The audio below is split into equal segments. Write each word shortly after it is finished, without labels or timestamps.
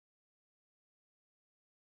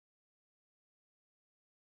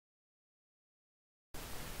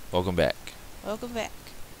Welcome back Welcome back.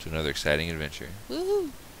 to another exciting adventure Woohoo!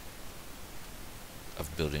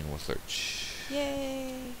 of building with Lurch.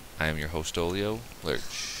 Yay! I am your host, Olio,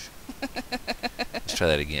 Lurch. Let's try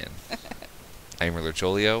that again. I am your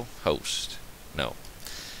Lurcholio, host. No.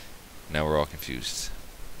 Now we're all confused.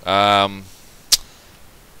 Once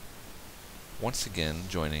again,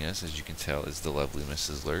 joining us, as you can tell, is the lovely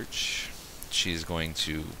Mrs. Lurch. She's going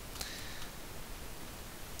to,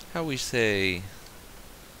 how we say,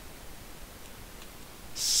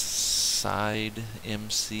 side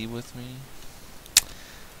MC with me.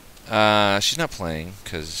 She's not playing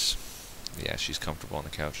because, yeah, she's comfortable on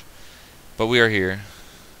the couch. But we are here.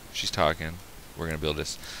 She's talking. We're going to build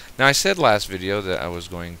this. Now, I said last video that I was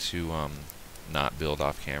going to not build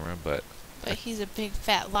off camera, but he's a big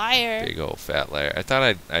fat liar. big old fat liar. I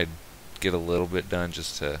thought I'd get a little bit done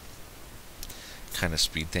just to kind of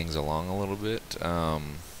speed things along a little bit.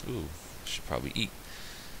 Ooh, should probably eat.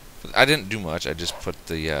 But I didn't do much. I just put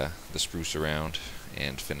the spruce around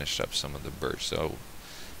and finished up some of the birch. So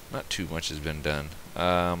not too much has been done.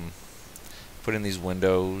 Put in these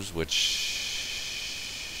windows, which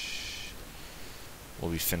will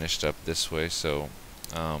be finished up this way. So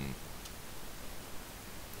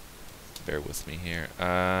bear with me here.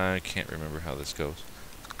 I can't remember how this goes.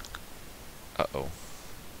 Uh-oh.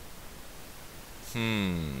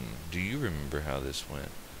 Do you remember how this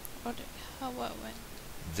went? What went?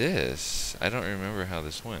 This, I don't remember how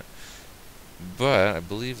this went. But I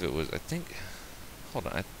believe it was, hold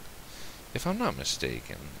on. If I'm not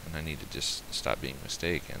mistaken, and I need to just stop being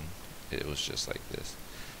mistaken, it was just like this.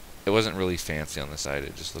 It wasn't really fancy on the side.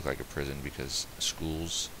 It just looked like a prison because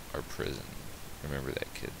schools are prison. Remember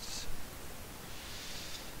that, kids.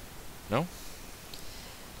 No?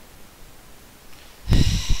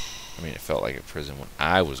 I mean, it felt like a prison when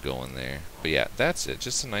I was going there. But yeah, that's it.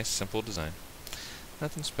 Just a nice, simple design.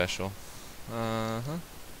 Nothing special.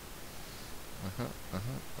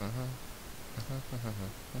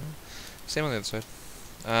 Same on the other side.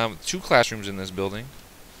 2 classrooms in this building.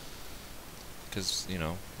 Because, you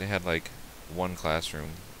know, they had like 1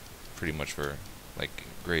 classroom pretty much for like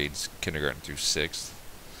grades kindergarten through 6th.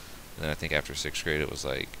 And then I think after 6th grade it was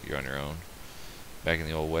like you're on your own. Back in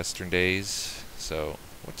the old Western days. So,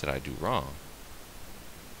 what did I do wrong?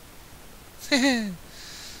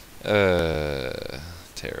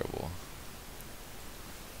 Terrible.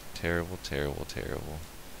 Terrible, terrible, terrible.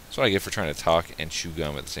 That's what I get for trying to talk and chew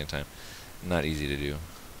gum at the same time. Not easy to do.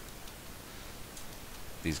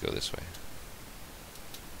 These go this way.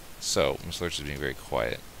 So, Miss Lurch is being very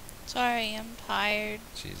quiet. Sorry, I'm tired.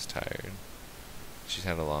 She's tired. She's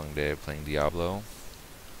had a long day of playing Diablo.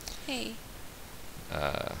 Hey.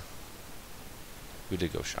 We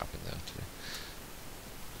did go shopping though today.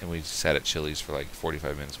 And we sat at Chili's for like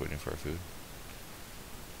 45 minutes waiting for our food.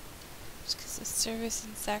 Just because the service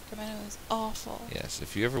in Sacramento is awful. Yes,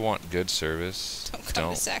 if you ever want good service, Don't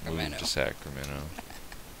come to Sacramento. Move to Sacramento.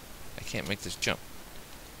 I can't make this jump.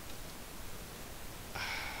 I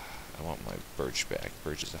want my birch back.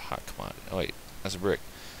 Birch is a hot commodity. Oh wait, that's a brick.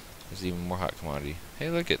 There's even more hot commodity. Hey,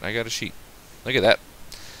 look it! I got a sheep. Look at that.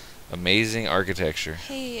 Amazing architecture.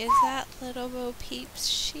 Hey, is that Little Bo Peep's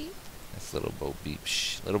sheep? That's Little Bo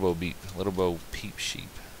Peep sheep.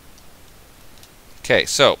 Okay,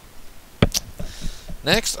 so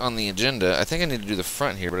next on the agenda, I think I need to do the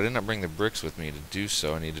front here, but I did not bring the bricks with me to do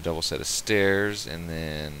so. I need a double set of stairs, and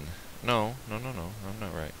then no, I'm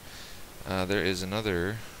not right. There is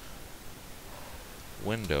another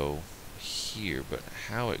window here, but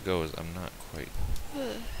how it goes, I'm not quite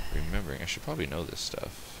remembering. I should probably know this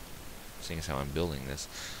stuff, seeing as how I'm building this.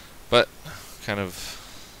 But kind of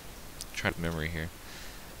trying to memory here.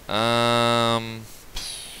 So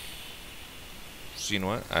you know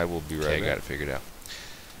what? I will be right back. I got it figured out.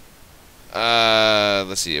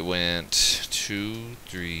 Let's see. It went 2,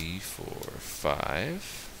 3, 4,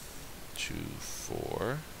 5, 2,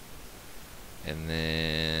 4, and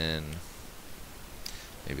then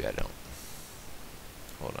maybe I don't.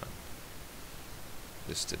 Hold on.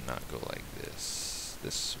 This did not go like this.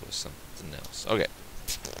 This was something else. Okay.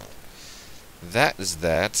 That is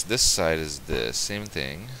that. This side is this. Same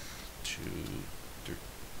thing. 2, 3,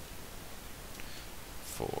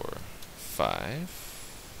 4, 5.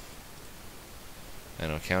 I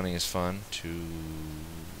know counting is fun. 2.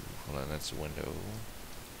 Hold on, that's a window.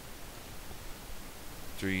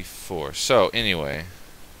 3, 4. So, anyway.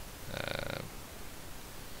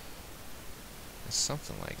 It's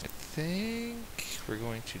something like I think we're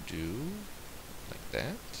going to do like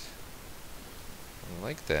that. And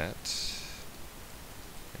like that.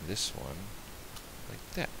 And this one like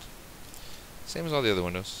that. Same as all the other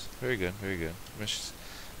windows. Very good, very good.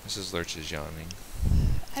 Mrs. Lurch is yawning.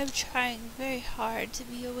 I'm trying very hard to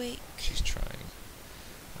be awake. She's trying.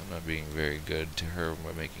 I'm not being very good to her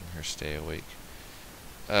by making her stay awake.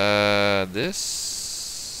 This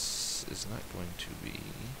is not going to be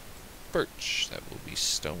birch. That will be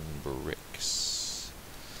stone bricks.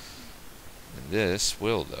 And this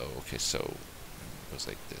will, though. Okay, so it goes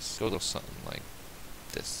like this. Go a little something like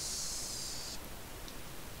this.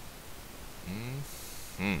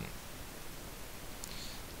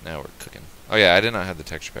 Now we're cooking. Oh yeah, I did not have the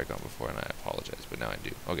texture pack on before, and I apologize, but now I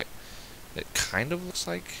do. Okay. It kind of looks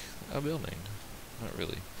like a building. Not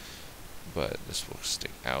really. But this will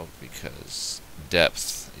stick out because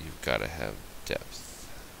depth. You've got to have depth.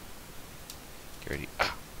 Get ready.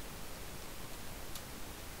 Ah!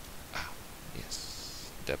 Ah! Yes.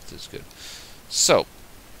 Depth is good. So,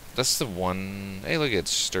 that's the one. Hey, look at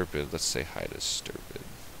Sturped. Let's say hi to Sturped.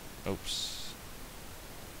 Oops.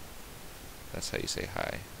 That's how you say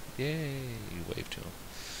hi. Yay! You wave to him.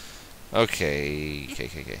 Okay.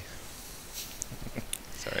 KKK.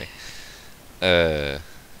 Sorry.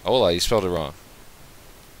 Hola, you spelled it wrong.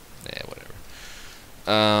 Yeah, whatever.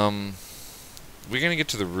 We're gonna get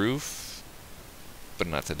to the roof, but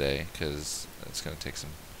not today, because it's gonna take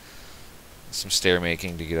some stair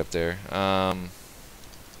making to get up there. I'm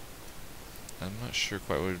not sure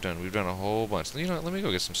quite what we've done. We've done a whole bunch. You know what, let me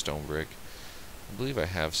go get some stone brick. I believe I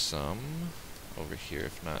have some over here.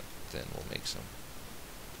 If not, then we'll make some.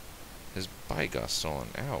 His bike got stolen.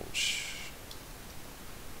 Ouch.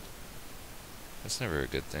 That's never a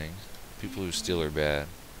good thing. People who steal are bad.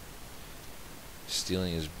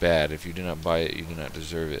 Stealing is bad. If you do not buy it, you do not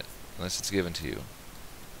deserve it. Unless it's given to you.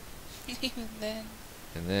 Even then.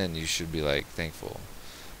 And then you should be, like, thankful.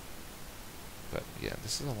 But, yeah,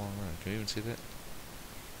 this is a long run. Can you even see that?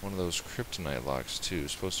 One of those kryptonite locks, too.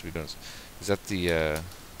 Supposed to be done. Is that the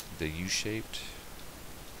U-shaped?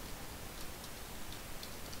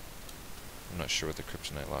 I'm not sure what the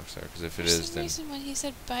kryptonite locks are, because if it is, then... For some reason, when he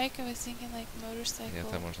said bike, I was thinking, like, motorcycle. Yeah,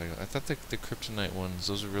 that motorcycle. I thought the kryptonite ones,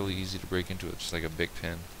 those are really easy to break into. It's just like a big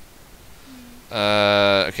pin.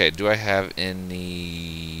 Okay, do I have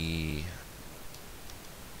any...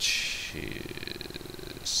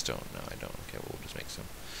 stone? No, I don't. Okay, we'll just make some.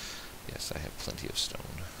 Yes, I have plenty of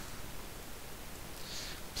stone.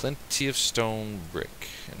 Plenty of stone brick.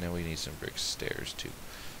 And now we need some brick stairs, too.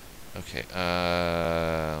 Okay,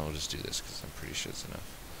 we'll just do this because I'm pretty sure it's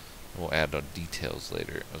enough. We'll add details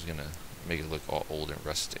later. I was going to make it look all old and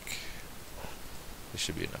rustic. This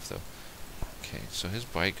should be enough, though. Okay, so his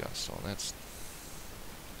bike got stolen. That's...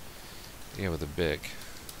 yeah, with a big...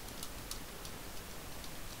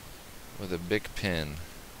 with a big pin.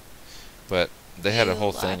 But they had a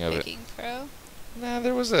whole thing of it. Pro? Nah,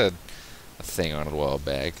 there was a thing on it a while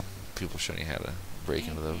back. People showing you how to break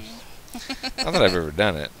into those. Not that I've ever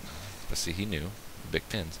done it. But see, he knew. Big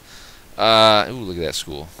pins. Ooh, look at that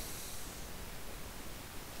school.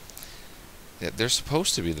 Yeah, they're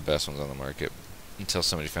supposed to be the best ones on the market until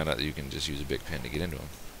somebody found out that you can just use a big pin to get into them.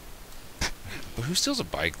 But who steals a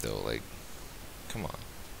bike, though? Like, come on.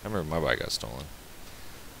 I remember my bike got stolen.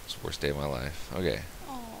 It's the worst day of my life. Okay.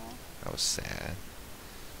 Aww. That was sad.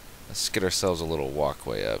 Let's get ourselves a little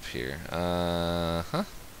walkway up here. And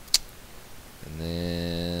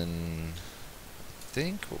then... I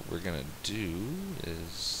think what we're gonna do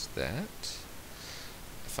is that,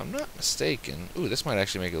 if I'm not mistaken, ooh, this might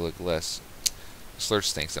actually make it look less.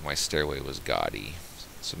 Lurch thinks that my stairway was gaudy,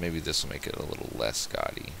 so maybe this will make it a little less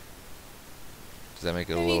gaudy. Does that make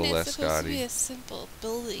it a little less gaudy? It's supposed to be a simple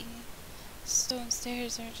building. Stone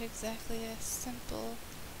stairs aren't exactly a simple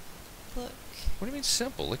look. What do you mean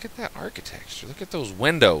simple? Look at that architecture. Look at those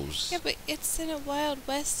windows. Yeah, but it's in a Wild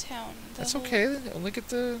West town. That's okay. Then look at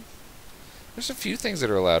the... There's a few things that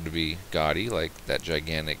are allowed to be gaudy, like that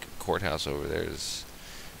gigantic courthouse over there is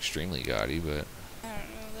extremely gaudy, but... I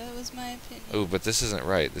don't know, that was my opinion. Oh, but this isn't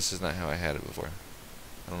right. This is not how I had it before.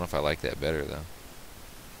 I don't know if I like that better, though.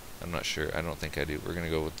 I'm not sure. I don't think I do. We're going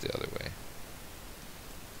to go with the other way.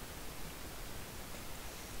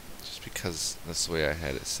 Just because that's the way I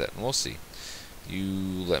had it set. And we'll see. You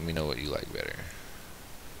let me know what you like better.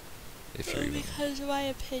 If you're even... Because my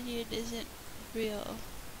opinion isn't real.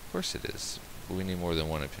 Of course it is. But we need more than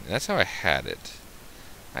one opinion. That's how I had it.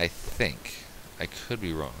 I think. I could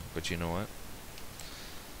be wrong. But you know what?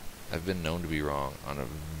 I've been known to be wrong on a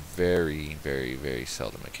very, very, very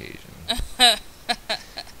seldom occasion.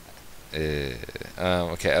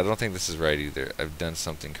 Okay, I don't think this is right either. I've done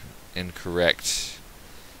something incorrect.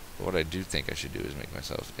 But what I do think I should do is make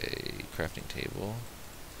myself a crafting table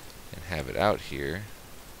and have it out here.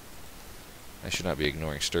 I should not be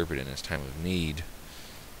ignoring Sturped in his time of need.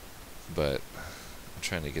 But I'm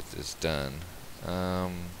trying to get this done. Well,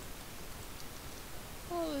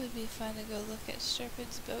 it would be fun to go look at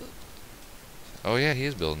Sturped's boat. Oh yeah, he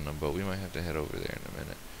is building a boat. We might have to head over there in a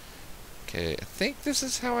minute. Okay, I think this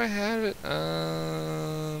is how I have it.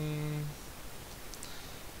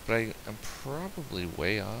 But I'm probably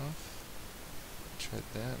way off. Tried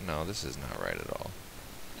that. No, this is not right at all.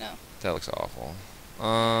 No. That looks awful.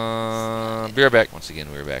 Be right back. Once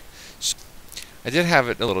again, we're back. So, I did have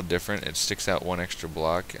it a little different. It sticks out one extra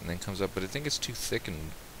block and then comes up, but I think it's too thick and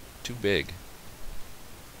too big.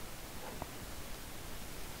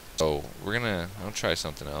 So I'll try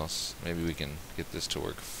something else. Maybe we can get this to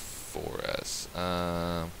work for us.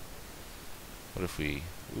 What if we,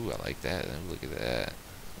 ooh, I like that. Look at that.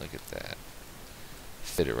 Look at that.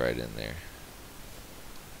 Fit it right in there.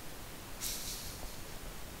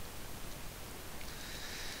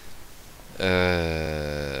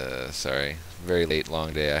 Sorry. Very late,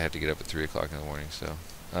 long day. I have to get up at 3 o'clock in the morning, so.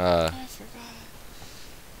 I forgot.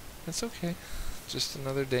 That's okay. Just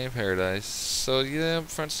another day in paradise. So, yeah,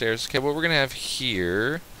 front stairs. Okay, what we're going to have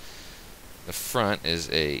here, the front is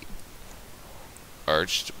a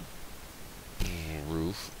arched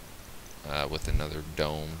roof with another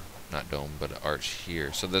dome. Not dome, but an arch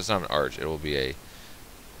here. So that's not an arch. It will be a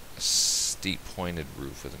steep pointed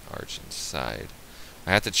roof with an arch inside.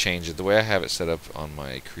 I have to change it. The way I have it set up on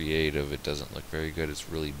my creative, it doesn't look very good. It's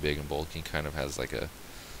really big and bulky. Kind of has like a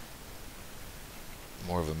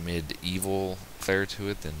more of a medieval flair to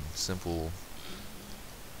it than simple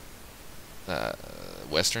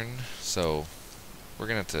Western. So we're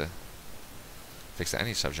gonna have to fix that. I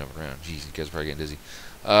need to stop jumping around. Jeez, you guys are probably getting dizzy.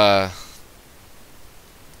 What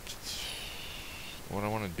I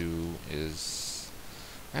want to do is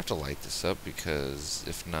I have to light this up because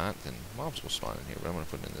if not, then mobs will spawn in here. But I'm gonna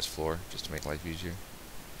put it in this floor just to make life easier.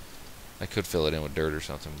 I could fill it in with dirt or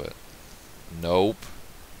something, but nope.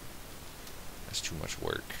 That's too much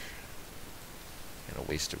work and a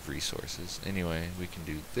waste of resources. Anyway, we can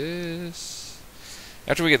do this.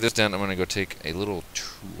 After we get this done, I'm gonna go take a little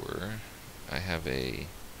tour. I have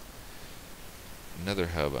another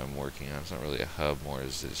hub I'm working on. It's not really a hub, more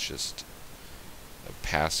as it's just a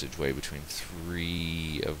passageway between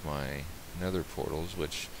 3 of my nether portals,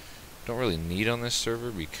 which don't really need on this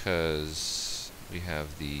server because we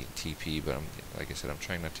have the TP, but like I said, I'm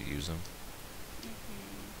trying not to use them.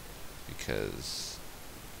 Because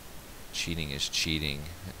cheating is cheating.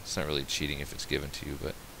 It's not really cheating if it's given to you,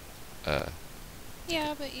 but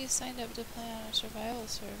yeah, but you signed up to play on a survival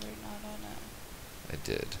server, not on a... I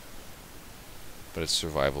did. But it's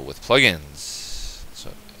survival with plugins,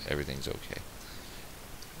 so everything's okay.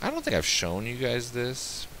 I don't think I've shown you guys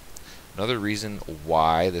this. Another reason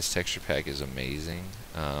why this texture pack is amazing.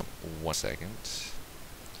 1 second.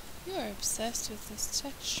 You are obsessed with this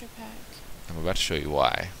texture pack. I'm about to show you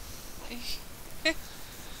why.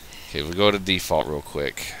 Okay, we'll go to default real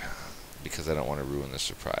quick because I don't want to ruin the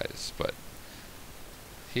surprise. But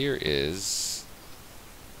here is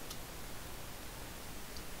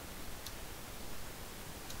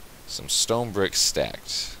some stone bricks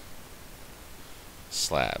stacked.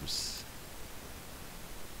 Slabs.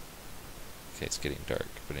 Okay, it's getting dark,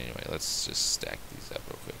 but anyway, let's just stack these up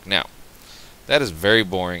real quick. Now, that is very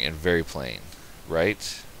boring and very plain,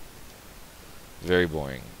 right? Very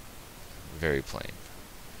boring, very plain.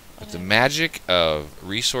 But the magic of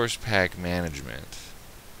resource pack management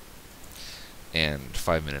and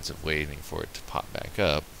 5 minutes of waiting for it to pop back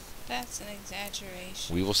up, that's an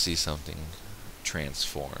exaggeration. we will see something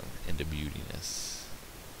transform into beautiness.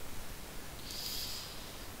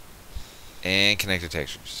 And connect to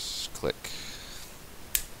textures. Click.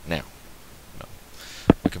 Now. No.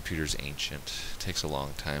 My computer's ancient. It takes a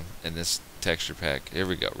long time. And this texture pack. Here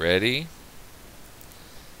we go. Ready?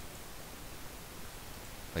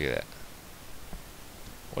 Look at that.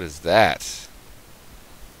 What is that?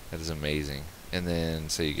 That is amazing. And then,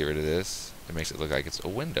 say you get rid of this. It makes it look like it's a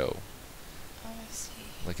window. Oh, I see.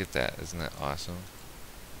 Look at that. Isn't that awesome?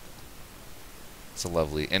 It's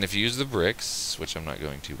lovely. And if you use the bricks, which I'm not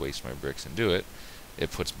going to waste my bricks and do it,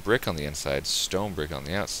 it puts brick on the inside, stone brick on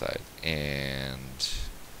the outside. And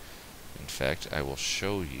in fact, I will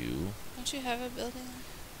show you. Don't you have a building?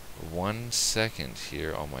 1 second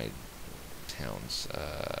here on my town's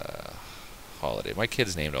holiday. My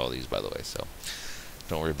kids named all these, by the way, so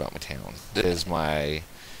don't worry about my town. This is my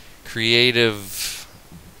creative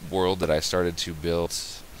world that I started to build.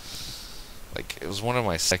 Like, it was one of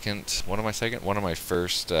my first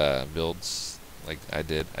builds. Like, I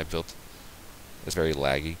built. It's very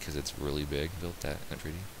laggy because it's really big. Built that. Isn't that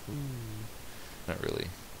pretty? Ooh. Not really.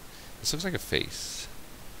 This looks like a face.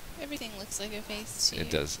 Everything looks like a face to you. It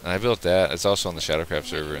does. And I built that. It's also on the Shadowcraft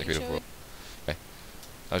server in You Creative show World. Okay.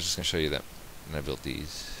 I was just gonna show you that. And I built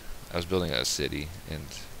these. I was building a city, and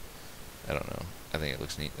I don't know. I think it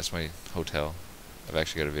looks neat. That's my hotel. I've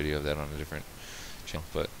actually got a video of that on a different channel,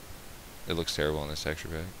 but it looks terrible in this texture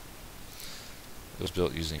pack. It was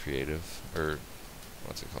built using Creative, or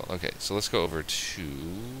what's it called? Okay, so let's go over to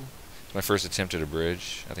my first attempt at a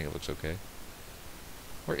bridge. I think it looks okay.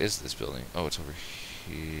 Where is this building? Oh, it's over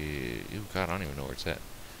here. Oh God, I don't even know where it's at.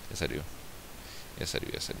 Yes, I do. Yes, I do.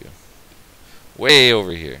 Yes, I do. Way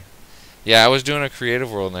over here. Yeah, I was doing a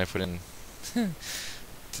Creative World, and I put in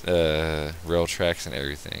rail tracks and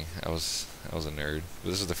everything. I was a nerd.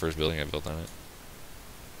 But this is the first building I built on it.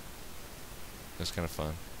 It was kind of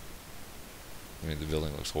fun. I mean, the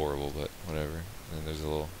building looks horrible, but whatever. And then there's a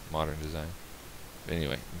little modern design. But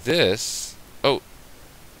anyway, this... Oh!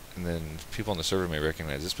 And then people on the server may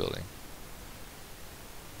recognize this building.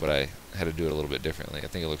 But I had to do it a little bit differently. I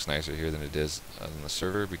think it looks nicer here than it is on the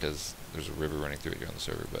server because there's a river running through it here on the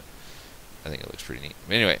server, but I think it looks pretty neat.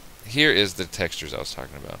 But anyway, here is the textures I was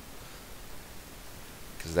talking about.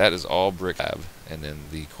 Because that is all brick slab, and then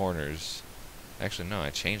the corners... Actually, no, I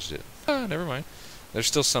changed it. Ah, never mind. There's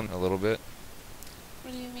still some, a little bit.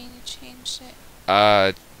 What do you mean you changed it?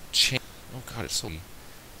 Oh God, it's so...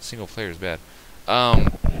 Single player is bad.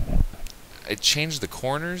 I changed the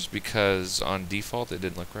corners because on default it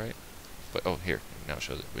didn't look right. But, oh, here. Now it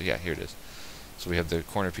shows it. But yeah, here it is. So we have the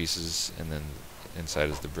corner pieces, and then inside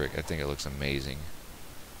is the brick. I think it looks amazing.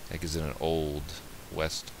 Like, is it an old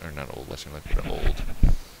west... Or not old western look, but an old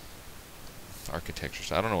architecture.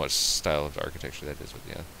 So I don't know what style of architecture that is, but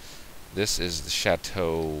yeah. This is the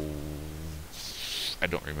Chateau... I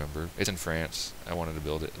don't remember. It's in France. I wanted to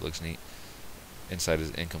build it. It looks neat. Inside is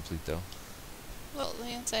incomplete, though. Well, the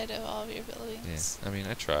inside of all of your buildings. Yeah, I mean,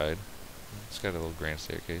 I tried. It's got a little grand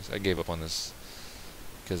staircase. I gave up on this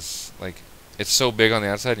because, like, it's so big on the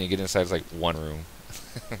outside, and you get inside, it's like one room.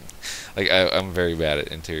 Like, I'm very bad at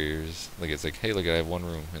interiors. Like, it's like, hey, look, I have one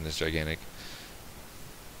room in this gigantic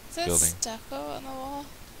Is that building. stucco on the wall?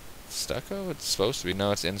 Stucco? It's supposed to be.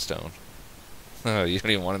 No, it's in stone. You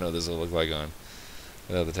don't even want to know what this will look like on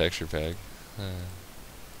without the texture pack.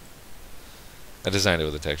 I designed it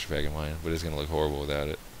with a texture pack in mind, but it's going to look horrible without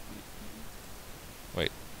it.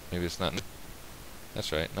 Wait, maybe it's not.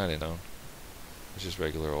 That's right, not in stone. It's just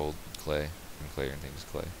regular old clay. And clay and things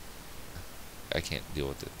clay. I can't deal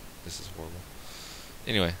with it. This is horrible.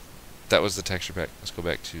 Anyway, that was the texture pack. Let's go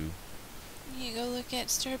back to... You go look at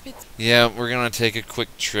Sturped. Yeah, we're going to take a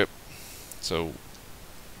quick trip. So,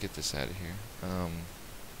 get this out of here.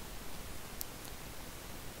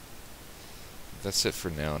 That's it for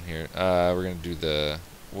now in here. We're going to do the...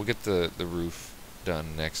 We'll get the roof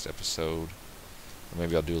done next episode. Or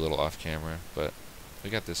maybe I'll do a little off camera. But we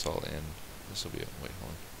got this all in. This will be a... Wait,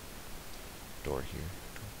 hold on. Door here.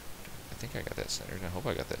 I think I got that centered. I hope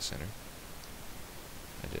I got that centered.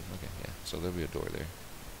 I did. Okay, yeah. So there'll be a door there.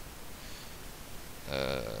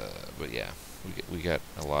 But yeah, we got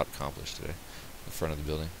a lot accomplished today. The front of the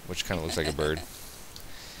building, which kind of looks like a bird.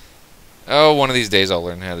 Oh, one of these days I'll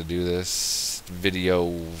learn how to do this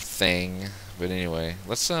video thing. But anyway,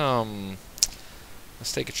 let's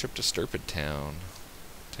take a trip to Sturped Town.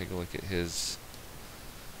 Take a look at his...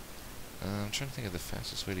 I'm trying to think of the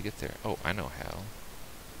fastest way to get there. Oh, I know how.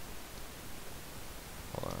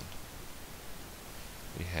 Hold on.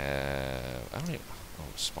 We have... I don't even...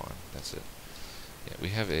 Oh, spawn. That's it. Yeah, we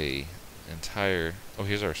have a entire... Oh,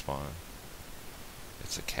 here's our spawn.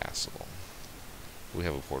 It's a castle. We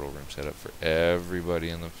have a portal room set up for everybody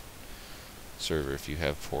in the server if you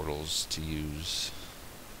have portals to use.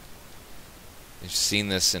 You've seen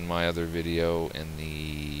this in my other video in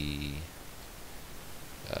the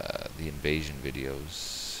invasion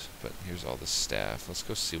videos. But here's all the staff. Let's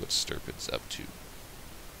go see what Sturped's up to.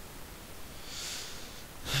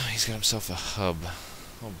 He's got himself a hub.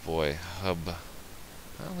 Oh boy, hub.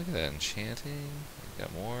 Oh, look at that, enchanting. We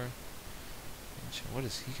got more. What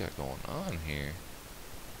has he got going on here?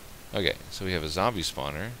 Okay, so we have a zombie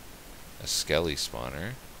spawner, a skelly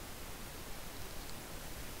spawner,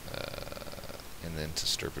 and then to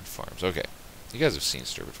Sturped Farms. Okay, you guys have seen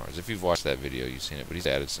Sturped Farms. If you've watched that video, you've seen it, but he's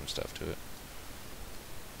added some stuff to it.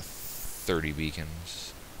 30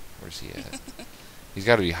 beacons. Where's he at? He's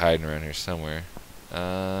got to be hiding around here somewhere.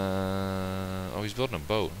 Oh, he's building a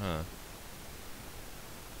boat, huh?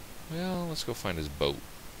 Well, let's go find his boat.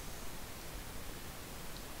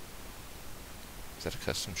 Is that a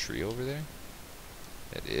custom tree over there?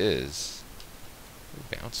 It is.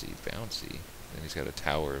 Ooh, bouncy, bouncy. Then he's got a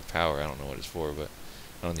tower of power. I don't know what it's for, but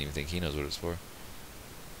I don't even think he knows what it's for.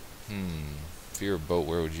 if you're a boat,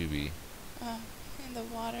 where would you be? In the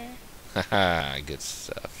water. Haha, good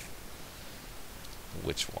stuff.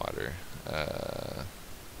 Which water? I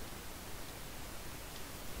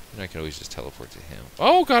can always just teleport to him.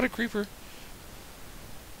 Oh, got a creeper.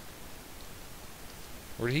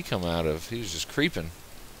 Where did he come out of? He was just creeping.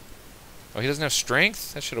 Oh, he doesn't have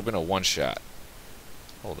strength? That should have been a one-shot.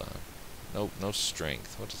 Hold on. Nope, no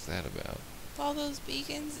strength. What is that about? All those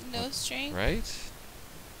beacons, no strength. Right?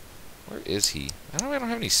 Where is he? I don't have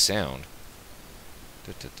any sound.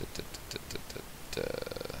 That's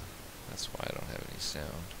why I don't have any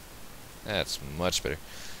sound. That's much better.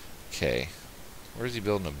 Okay. Where is he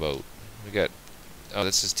building a boat? We got... Oh,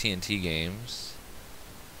 this is TNT Games.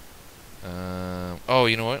 Oh,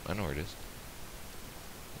 you know what? I know where it is.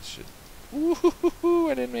 This should... Ooh,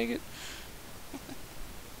 I didn't make it.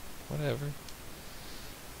 Whatever.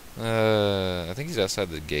 I think he's outside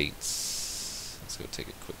the gates. Let's go take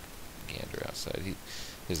a quick gander outside.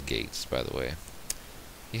 His gates, by the way.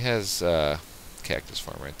 He has cactus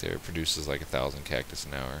farm right there. Produces like 1,000 cactus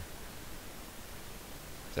an hour.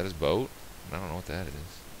 Is that his boat? I don't know what that is.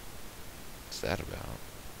 What's that about?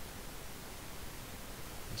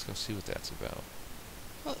 Let's go see what that's about.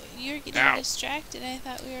 Well, you're getting distracted. I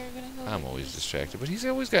thought we were gonna go. I'm always distracted, but he's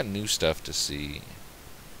always got new stuff to see.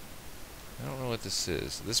 I don't know what this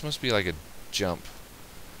is. This must be like a jump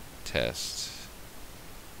test.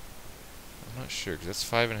 I'm not sure, because that's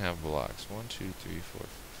 5.5 blocks. 1, 2, 3, 4.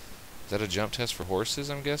 Is that a jump test for horses,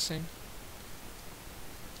 I'm guessing?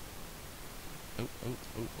 Oh,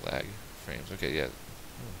 lag frames. Okay, yeah.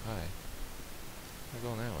 Oh, hi. I'm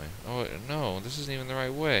going that way. Oh, no, this isn't even the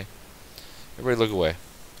right way. Everybody look away.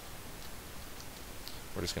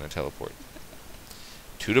 We're just going to teleport.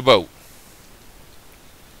 To the boat.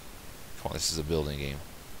 Come on, this is a building game.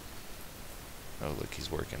 Oh, look,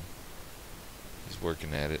 he's working. He's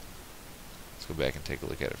working at it. Let's go back and take a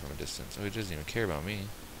look at it from a distance. Oh, he doesn't even care about me.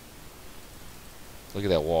 Look at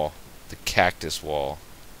that wall. The cactus wall.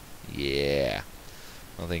 Yeah.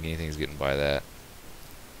 I don't think anything's getting by that.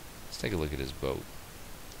 Let's take a look at his boat.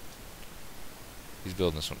 He's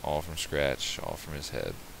building this one all from scratch, all from his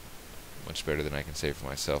head. Much better than I can say for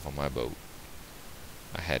myself on my boat.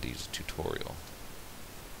 I had to use a tutorial.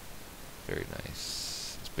 Very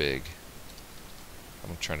nice. It's big.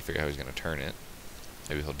 I'm trying to figure out how he's going to turn it.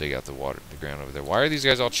 Maybe he'll dig out the ground over there. Why are these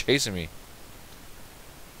guys all chasing me?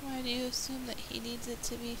 Why do you assume that he needs it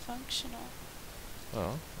to be functional?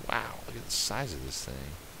 Oh, wow. Look at the size of this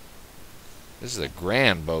thing. This is a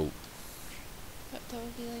grand boat. But that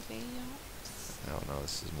would be like a yacht. I don't know.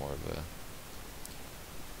 This is more of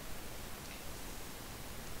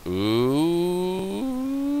a...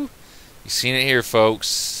 Ooh. You seen it here,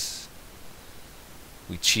 folks.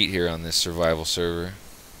 We cheat here on this survival server.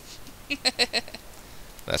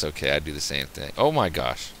 That's okay. I do the same thing. Oh my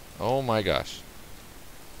gosh. Oh my gosh.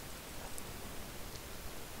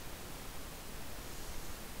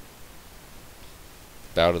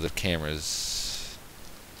 Bow to the cameras.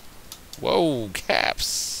 Whoa,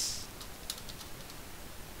 caps.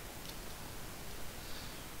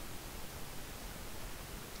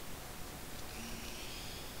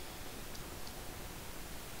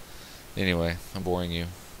 Anyway, I'm boring you.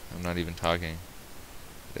 I'm not even talking.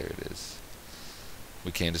 There it is.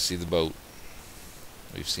 We came to see the boat.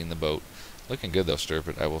 We've seen the boat. Looking good though,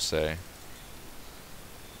 Sturped, I will say.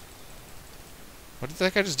 What did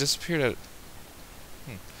that guy just disappeared at?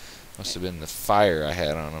 Must have been the fire I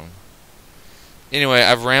had on him. Anyway,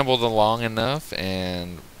 I've rambled long enough,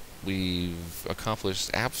 and we've accomplished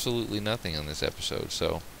absolutely nothing on this episode,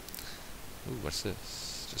 so... Ooh, what's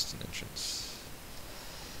this? Just an entrance.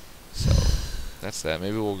 So, that's that.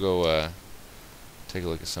 Maybe we'll go, take a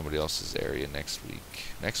look at somebody else's area next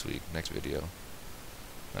week. Next video.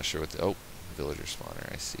 Not sure what the... Oh, villager spawner,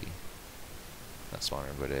 I see. Not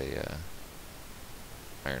spawner, but a,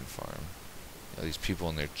 iron farm. You know, these people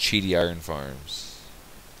in their cheaty iron farms.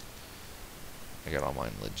 I got all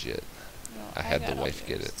mine legit. No, I had the wife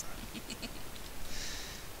get yours. it.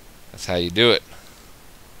 That's how you do it.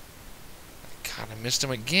 God, I missed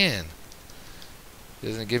him again. He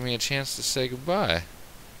doesn't give me a chance to say goodbye.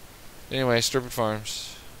 Anyway, Sturped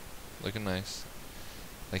Farms. Looking nice.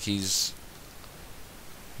 Like he's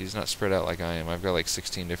not spread out like I am. I've got like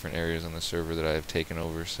 16 different areas on the server that I've taken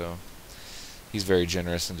over, so he's very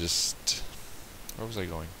generous and just... Where was I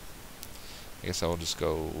going? I guess I will just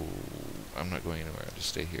go... I'm not going anywhere. I'll just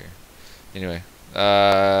stay here. Anyway,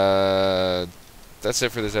 that's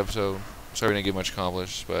it for this episode. Sorry we didn't get much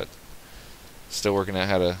accomplished, but still working out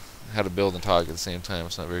how to build and talk at the same time.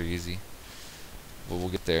 It's not very easy, but we'll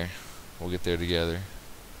get there. We'll get there together.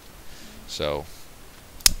 So,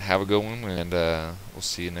 have a good one, and we'll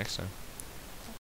see you next time.